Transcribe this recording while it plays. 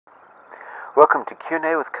Welcome to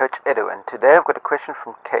Q&A with Coach Edo, and today I've got a question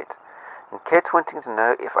from Kate. And Kate's wanting to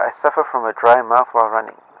know if I suffer from a dry mouth while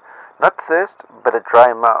running. Not thirst, but a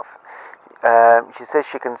dry mouth. She says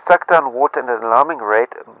she can suck down water at an alarming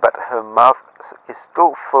rate, but her mouth is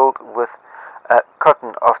still filled with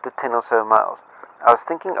cotton after 10 or so miles. I was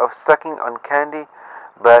thinking of sucking on candy,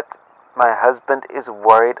 but my husband is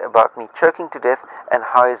worried about me choking to death and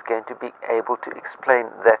how he's going to be able to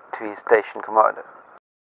explain that to his station commander.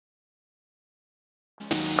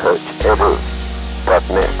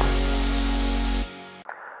 CoachEdu.net.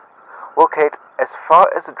 Well, Kate, as far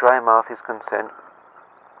as a dry mouth is concerned,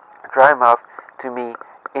 dry mouth to me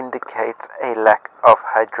indicates a lack of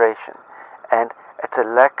hydration, and it's a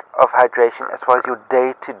lack of hydration as far as your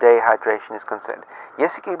day-to-day hydration is concerned.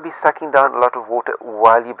 Yes, you can be sucking down a lot of water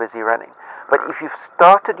while you're busy running, but if you've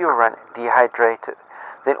started your run dehydrated,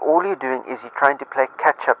 then all you're doing is you're trying to play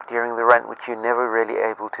catch-up during the run, which you're never really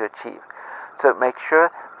able to achieve. So make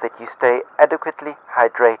sure that you stay adequately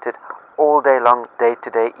hydrated all day long, day to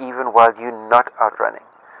day, even while you're not out running.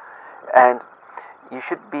 And you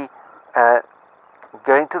should be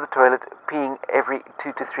going to the toilet, peeing every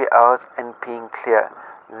 2 to 3 hours and peeing clear.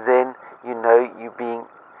 Then you know you're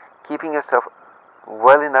keeping yourself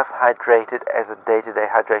well enough hydrated as a day-to-day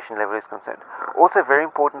hydration level is concerned. Also, very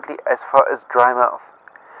importantly, as far as dry mouth.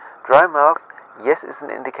 Dry mouth, yes, is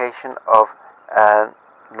an indication of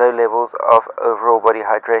low levels of overall body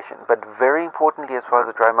hydration, but very importantly, as far as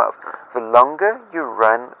the dry mouth, the longer you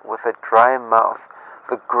run with a dry mouth,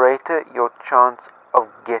 the greater your chance of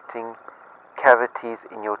getting cavities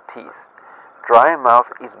in your teeth. Dry mouth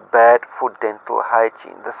is bad for dental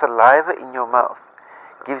hygiene. The saliva in your mouth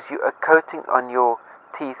gives you a coating on your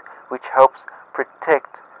teeth which helps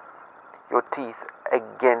protect your teeth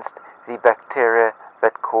against the bacteria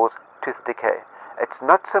that cause tooth decay. It's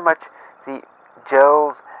not so much the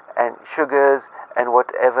gels and sugars and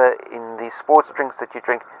whatever in the sports drinks that you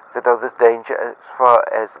drink that are this danger as far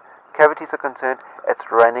as cavities are concerned. It's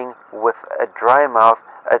running with a dry mouth,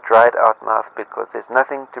 a dried out mouth, because there's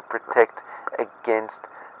nothing to protect against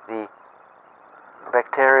the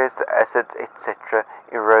bacteria, the acids, etc.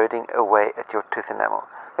 eroding away at your tooth enamel.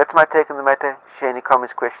 That's my take on the matter. Share any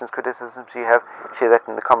comments, questions, criticisms you have. Share that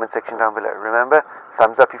in the comment section down below. Remember,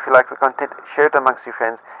 thumbs up if you like the content, share it amongst your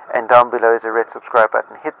friends, and down below is a red subscribe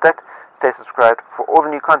button. Hit that, stay subscribed for all the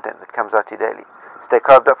new content that comes out to you daily. Stay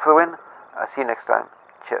carved up for the win. I'll see you next time.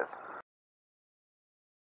 Cheers.